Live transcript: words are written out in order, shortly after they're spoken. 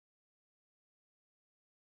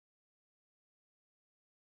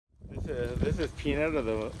This is Peanut of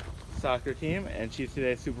the soccer team, and she's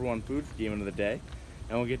today's Super One Foods Demon of the Day,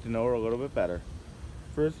 and we'll get to know her a little bit better.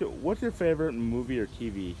 First, what's your favorite movie or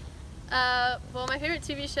TV? Well, my favorite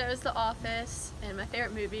TV show is The Office, and my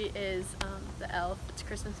favorite movie is The Elf. It's a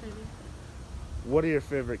Christmas movie. What are your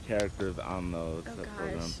favorite characters on those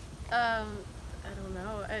programs? I don't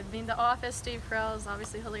know. I mean, The Office, Steve Carell is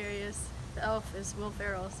obviously hilarious. The Elf is Will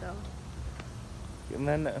Ferrell, so. And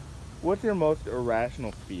then, what's your most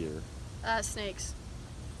irrational fear? Snakes.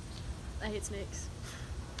 I hate snakes.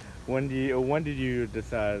 When did you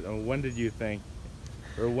decide, or when did you think,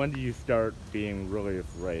 or when did you start being really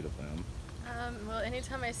afraid of them? Well,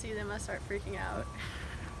 anytime I see them, I start freaking out.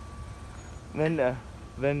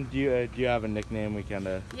 Then do you have a nickname we kind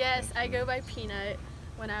of? Yes, I go by Peanut.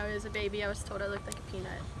 When I was a baby, I was told I looked like a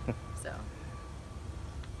peanut. So.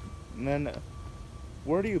 And then,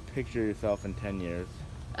 where do you picture yourself in 10 years?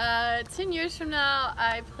 10 years from now,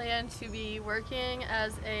 I plan to be working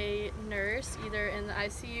as a nurse, either in the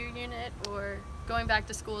ICU unit or going back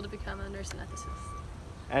to school to become a nurse anesthetist.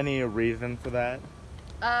 Any reason for that?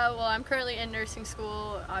 Well, I'm currently in nursing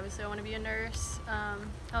school. Obviously, I want to be a nurse. I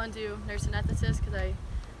want to do nurse anesthetist because I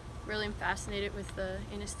really am fascinated with the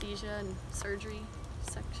anesthesia and surgery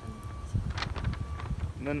section.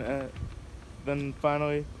 And then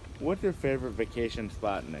finally, what's your favorite vacation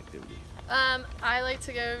spot and activity? I like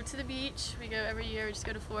to go to the beach. We go every year. We just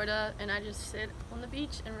go to Florida, and I just sit on the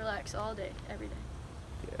beach and relax all day, every day.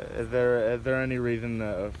 Yeah, is there any reason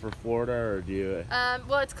for Florida, or do you?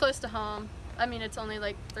 Well, it's close to home. I mean, it's only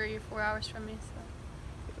like 3 or 4 hours from me.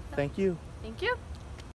 So. Thank you. Thank you.